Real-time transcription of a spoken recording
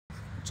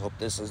Let's hope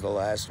this is the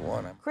last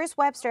one. Chris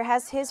Webster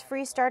has his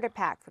free starter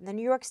pack from the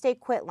New York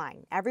State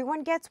Quitline.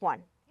 Everyone gets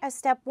one as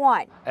step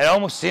one. It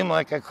almost seemed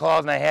like I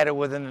called and I had it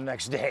within the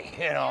next day.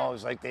 You know, it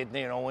was like,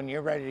 when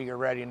you're ready,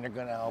 and they're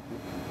going to help you.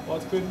 Well,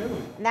 it's good news.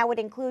 And that would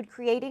include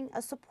creating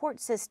a support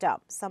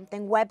system,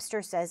 something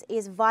Webster says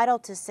is vital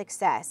to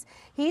success.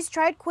 He's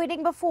tried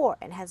quitting before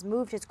and has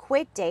moved his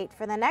quit date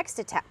for the next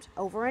attempt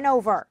over and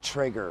over.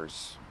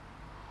 Triggers,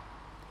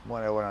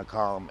 what I want to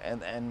call them,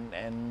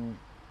 and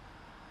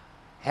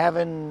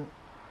having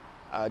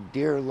a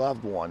dear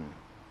loved one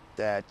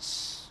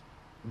that's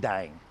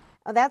dying.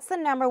 Well, that's the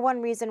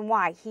 #1 reason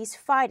why he's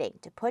fighting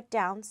to put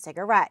down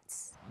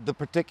cigarettes. The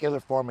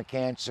particular form of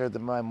cancer that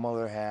my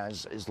mother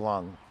has is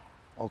lung,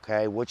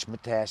 okay, which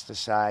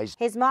metastasized.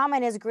 His mom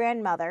and his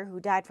grandmother, who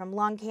died from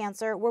lung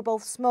cancer, were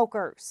both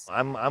smokers.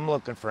 I'm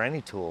looking for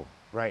any tool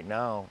right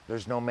now.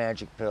 There's no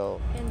magic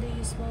pill. And do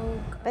you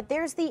smoke? But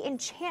there's the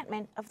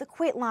enchantment of the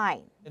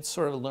Quitline. It's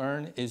sort of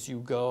learn as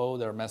you go.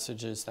 There are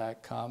messages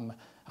that come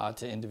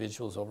to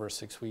individuals over a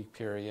 6-week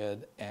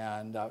period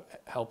and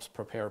helps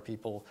prepare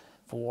people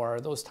for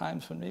those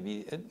times when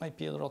maybe it might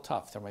be a little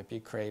tough. There might be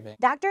craving.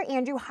 Dr.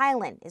 Andrew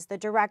Hyland is the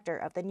director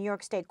of the New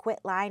York State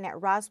Quitline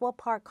at Roswell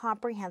Park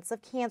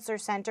Comprehensive Cancer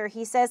Center.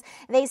 He says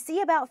they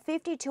see about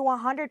 50 to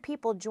 100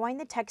 people join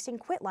the texting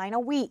Quitline a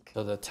week.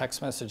 So the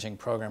text messaging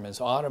program is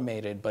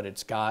automated, but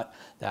it's got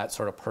that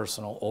sort of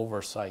personal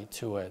oversight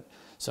to it.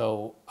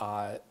 So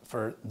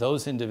for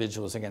those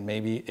individuals, again,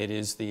 maybe it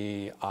is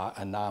the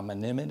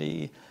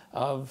anonymity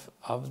of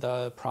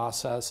the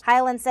process.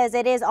 Hyland says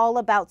it is all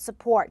about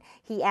support.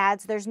 He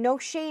adds there's no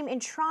shame in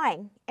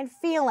trying and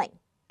feeling.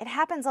 It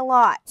happens a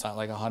lot. It's not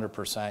like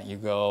 100%. You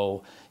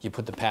go, you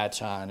put the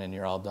patch on, and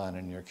you're all done,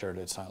 and you're cured.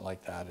 It's not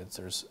like that.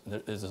 There's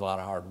a lot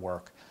of hard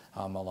work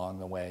along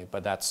the way,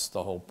 but that's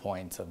the whole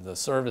point of the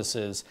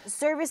services.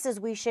 Services,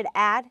 we should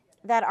add,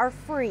 that are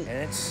free.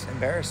 And it's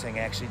embarrassing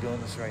actually doing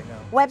this right now.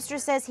 Webster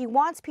says he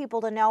wants people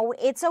to know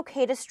it's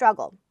okay to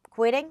struggle.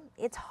 Quitting,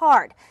 it's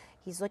hard.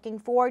 He's looking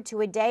forward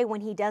to a day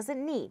when he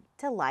doesn't need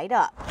to light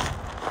up.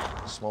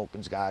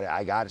 Smoking's got it.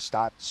 I got to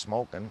stop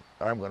smoking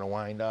or I'm going to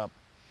wind up,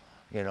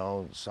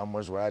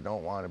 somewhere where I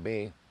don't want to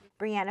be.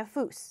 Brianna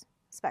Foose,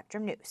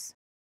 Spectrum News.